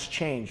has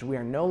changed. We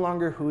are no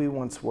longer who we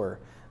once were.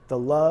 The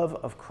love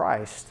of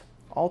Christ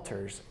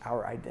alters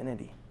our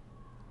identity.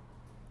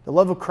 The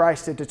love of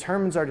Christ, it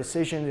determines our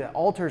decision, it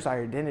alters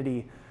our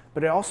identity,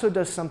 but it also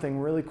does something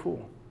really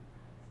cool.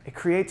 It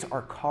creates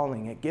our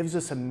calling. It gives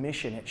us a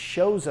mission. It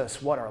shows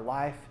us what our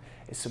life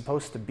is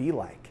supposed to be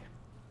like.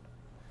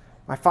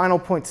 My final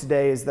point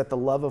today is that the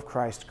love of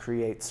Christ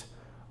creates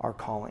our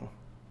calling.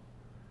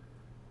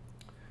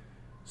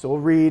 So we'll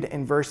read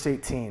in verse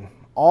 18.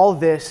 All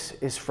this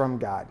is from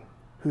God,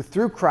 who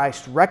through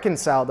Christ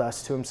reconciled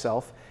us to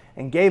himself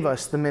and gave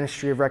us the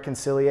ministry of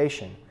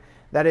reconciliation.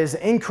 That is,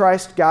 in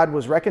Christ, God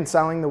was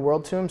reconciling the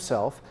world to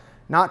himself,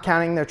 not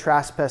counting their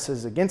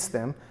trespasses against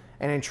them,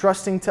 and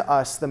entrusting to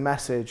us the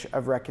message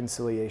of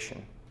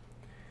reconciliation.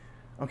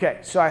 Okay,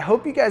 so I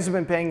hope you guys have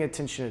been paying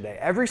attention today.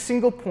 Every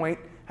single point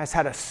has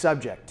had a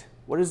subject.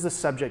 What has the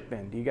subject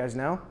been? Do you guys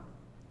know?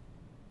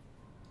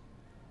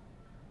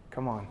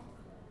 Come on.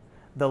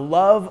 The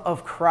love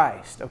of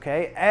Christ,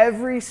 okay?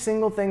 Every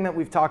single thing that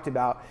we've talked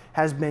about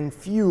has been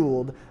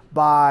fueled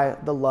by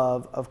the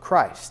love of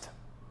Christ.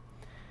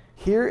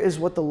 Here is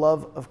what the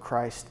love of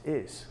Christ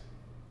is.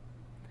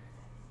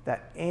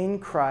 That in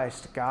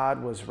Christ,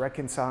 God was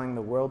reconciling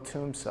the world to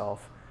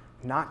himself,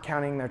 not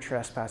counting their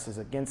trespasses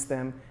against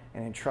them,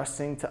 and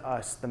entrusting to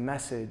us the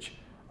message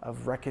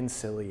of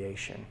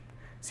reconciliation.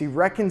 See,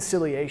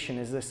 reconciliation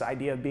is this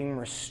idea of being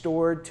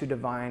restored to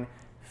divine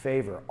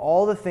favor.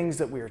 All the things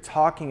that we are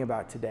talking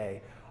about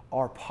today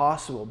are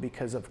possible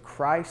because of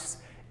Christ's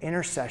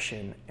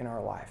intercession in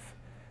our life.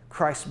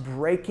 Christ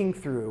breaking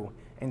through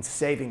and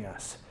saving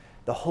us.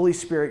 The Holy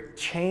Spirit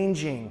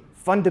changing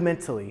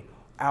fundamentally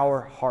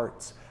our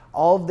hearts.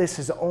 All of this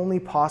is only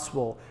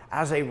possible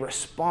as a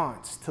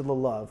response to the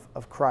love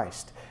of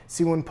Christ.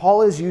 See, when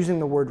Paul is using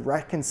the word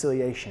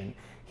reconciliation,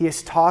 he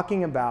is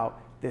talking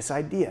about this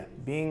idea,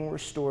 being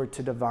restored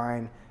to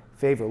divine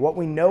favor. What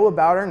we know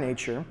about our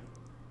nature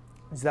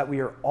is that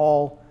we are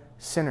all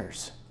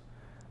sinners.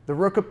 The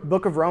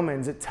book of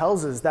Romans, it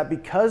tells us that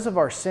because of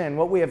our sin,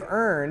 what we have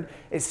earned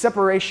is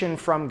separation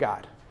from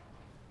God.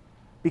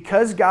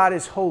 Because God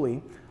is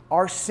holy,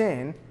 our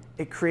sin,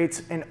 it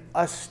creates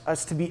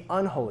us to be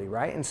unholy,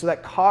 right? And so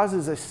that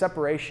causes a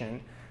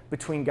separation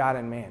between God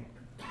and man.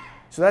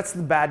 So that's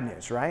the bad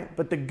news, right?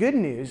 But the good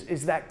news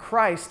is that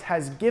Christ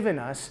has given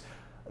us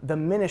the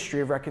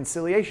ministry of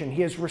reconciliation.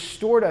 He has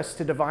restored us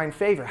to divine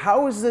favor.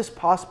 How is this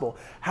possible?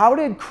 How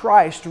did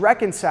Christ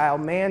reconcile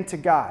man to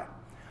God?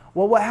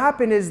 Well, what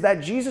happened is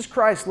that Jesus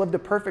Christ lived a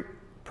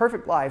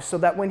perfect life so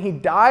that when he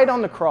died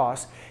on the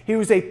cross, he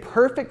was a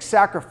perfect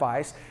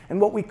sacrifice, and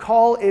what we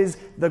call is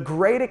the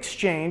great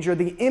exchange, or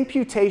the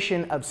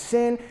imputation of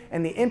sin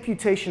and the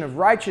imputation of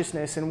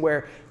righteousness, and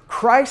where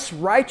Christ's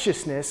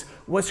righteousness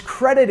was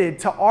credited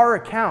to our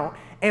account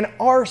and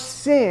our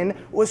sin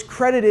was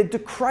credited to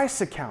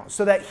Christ's account,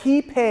 so that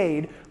he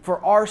paid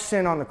for our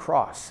sin on the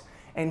cross,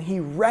 and he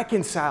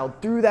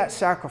reconciled through that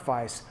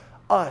sacrifice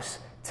us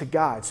to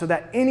God, so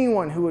that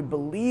anyone who would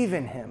believe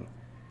in him,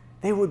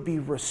 they would be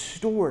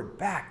restored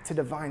back to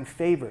divine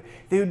favor.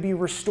 They would be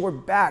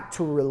restored back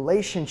to a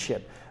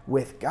relationship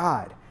with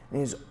God.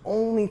 And it is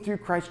only through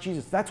Christ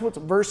Jesus. That's what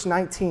verse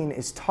 19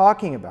 is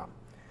talking about.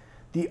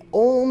 The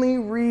only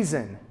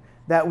reason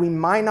that we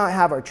might not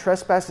have our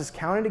trespasses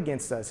counted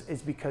against us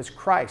is because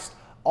Christ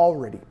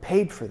already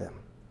paid for them.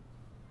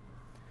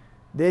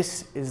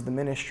 This is the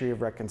ministry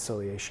of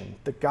reconciliation.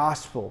 The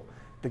gospel,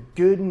 the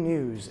good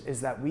news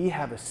is that we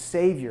have a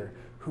Savior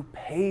who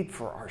paid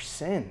for our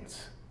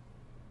sins.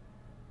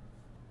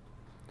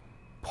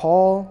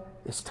 Paul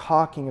is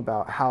talking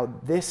about how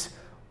this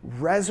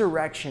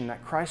resurrection,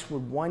 that Christ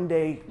would one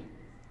day,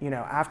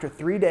 after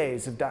 3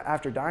 days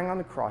after dying on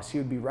the cross, he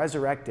would be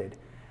resurrected.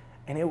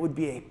 And it would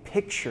be a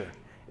picture.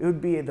 It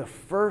would be the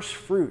first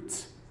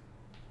fruits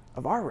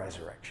of our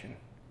resurrection.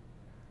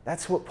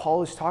 That's what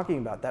Paul is talking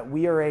about, that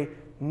we are a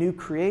new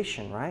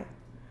creation, right?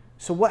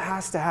 So what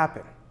has to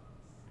happen?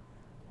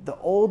 The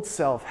old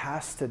self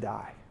has to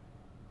die.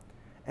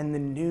 And the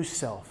new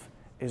self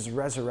is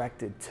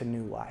resurrected to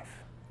new life.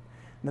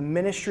 The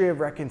ministry of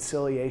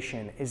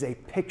reconciliation is a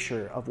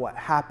picture of what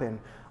happened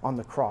on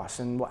the cross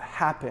and what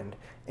happened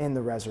in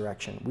the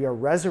resurrection. We are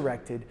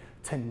resurrected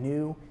to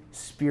new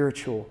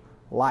spiritual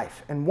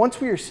life. And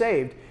once we are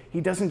saved,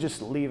 he doesn't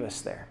just leave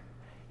us there.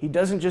 He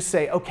doesn't just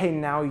say, okay,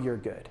 now you're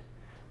good.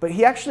 But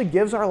he actually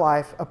gives our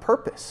life a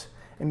purpose.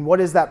 And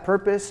what is that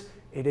purpose?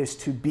 It is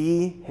to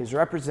be his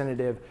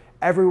representative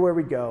everywhere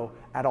we go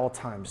at all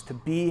times, to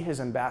be his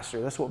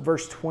ambassador. That's what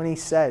verse 20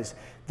 says.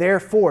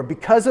 Therefore,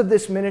 because of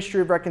this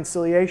ministry of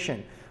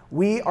reconciliation,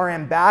 we are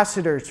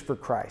ambassadors for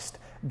Christ,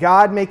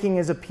 God making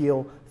his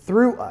appeal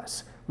through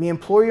us. We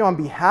implore you on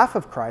behalf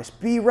of Christ,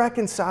 be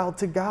reconciled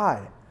to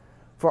God.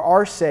 For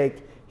our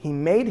sake, he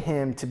made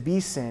him to be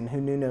sin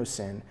who knew no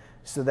sin,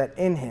 so that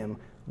in him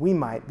we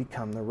might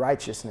become the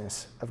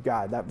righteousness of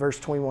God. That verse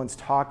 21 is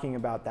talking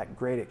about that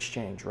great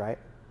exchange, right?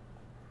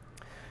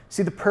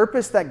 See, the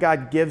purpose that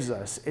God gives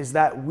us is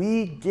that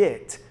we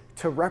get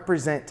to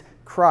represent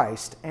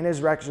Christ and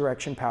his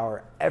resurrection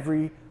power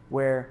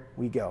everywhere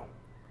we go.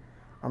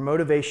 Our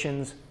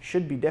motivations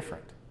should be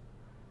different.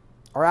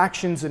 Our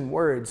actions and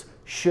words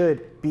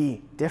should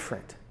be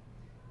different.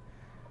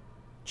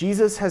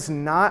 Jesus has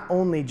not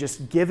only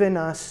just given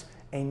us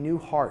a new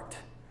heart,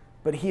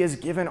 but he has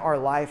given our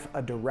life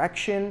a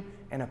direction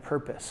and a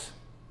purpose.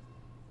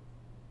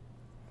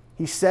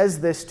 He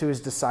says this to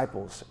his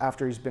disciples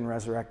after he's been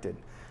resurrected.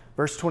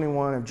 Verse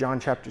 21 of John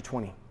chapter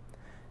 20.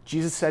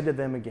 Jesus said to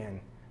them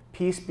again,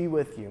 "Peace be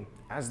with you.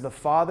 As the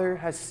Father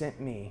has sent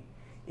me,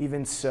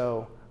 even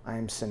so I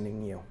am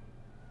sending you."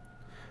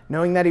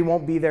 Knowing that he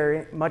won't be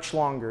there much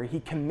longer, he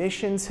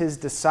commissions his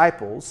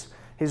disciples,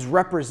 his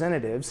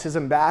representatives, his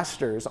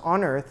ambassadors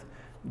on earth,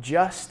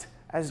 just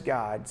as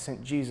God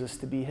sent Jesus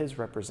to be his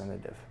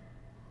representative.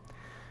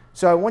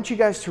 So I want you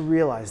guys to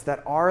realize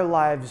that our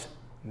lives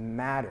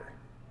matter.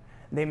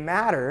 They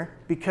matter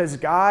because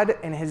God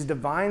in his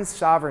divine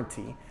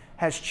sovereignty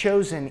has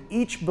chosen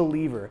each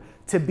believer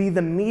to be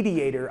the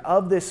mediator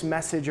of this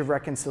message of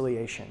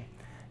reconciliation.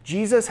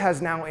 Jesus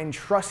has now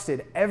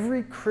entrusted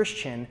every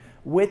Christian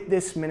with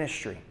this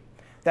ministry,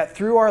 that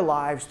through our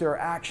lives, through our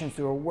actions,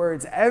 through our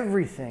words,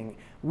 everything,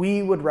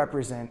 we would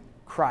represent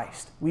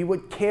Christ. We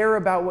would care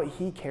about what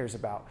he cares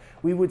about.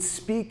 We would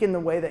speak in the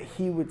way that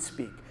he would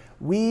speak.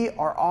 We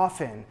are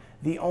often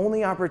the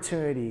only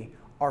opportunity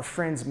our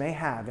friends may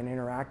have in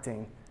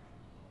interacting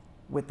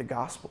with the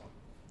gospel,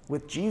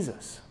 with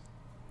Jesus.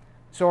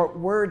 So our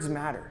words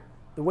matter.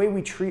 The way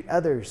we treat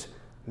others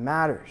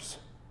matters.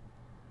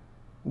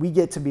 We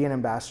get to be an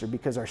ambassador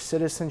because our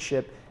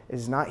citizenship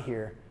is not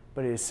here,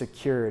 but it is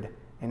secured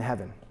in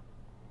heaven.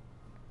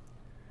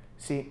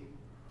 See,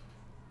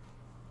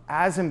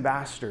 as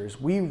ambassadors,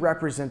 we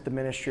represent the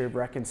ministry of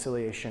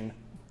reconciliation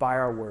by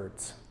our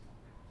words.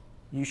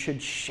 You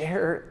should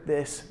share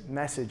this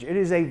message. It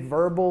is a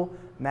verbal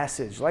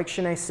message. Like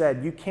Shanae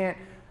said,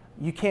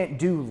 you can't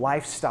do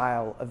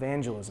lifestyle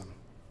evangelism.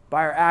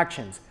 By our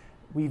actions,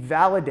 we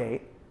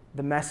validate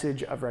the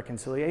message of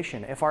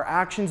reconciliation. If our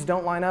actions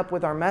don't line up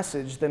with our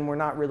message, then we're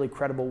not really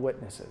credible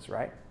witnesses,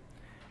 right?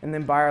 And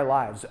then by our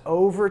lives,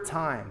 over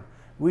time,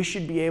 we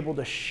should be able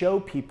to show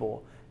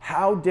people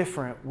how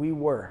different we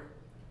were,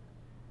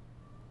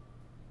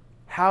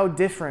 how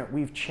different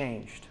we've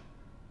changed.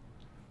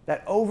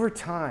 That over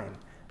time,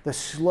 the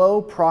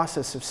slow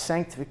process of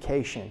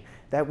sanctification,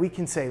 that we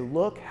can say,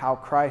 look how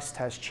Christ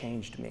has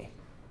changed me.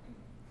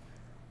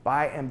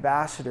 By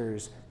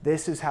ambassadors,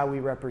 this is how we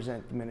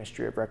represent the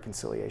ministry of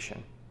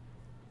reconciliation.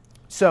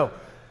 So,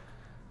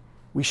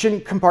 we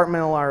shouldn't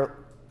compartmentalize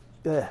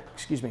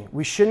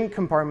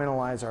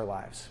our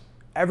lives.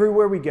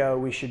 Everywhere we go,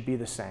 we should be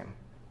the same.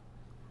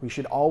 We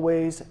should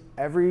always,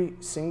 every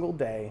single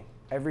day,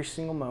 every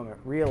single moment,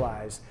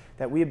 realize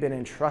that we have been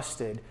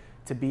entrusted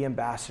to be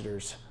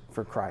ambassadors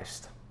for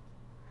Christ.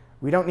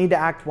 We don't need to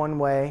act one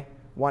way,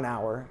 1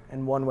 hour,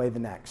 and one way the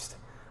next.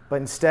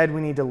 But instead,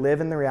 we need to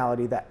live in the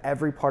reality that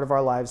every part of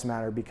our lives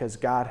matter because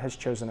God has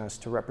chosen us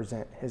to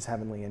represent his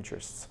heavenly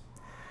interests.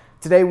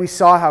 Today, we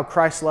saw how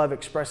Christ's love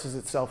expresses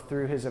itself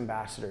through his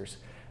ambassadors.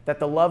 That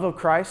the love of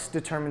Christ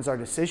determines our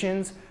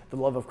decisions, the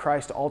love of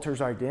Christ alters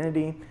our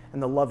identity,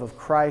 and the love of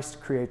Christ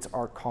creates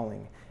our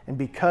calling. And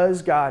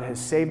because God has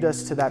saved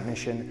us to that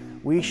mission,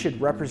 we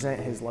should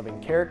represent his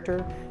loving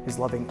character, his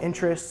loving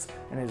interests,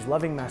 and his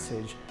loving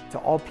message to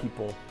all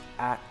people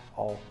at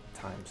all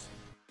times.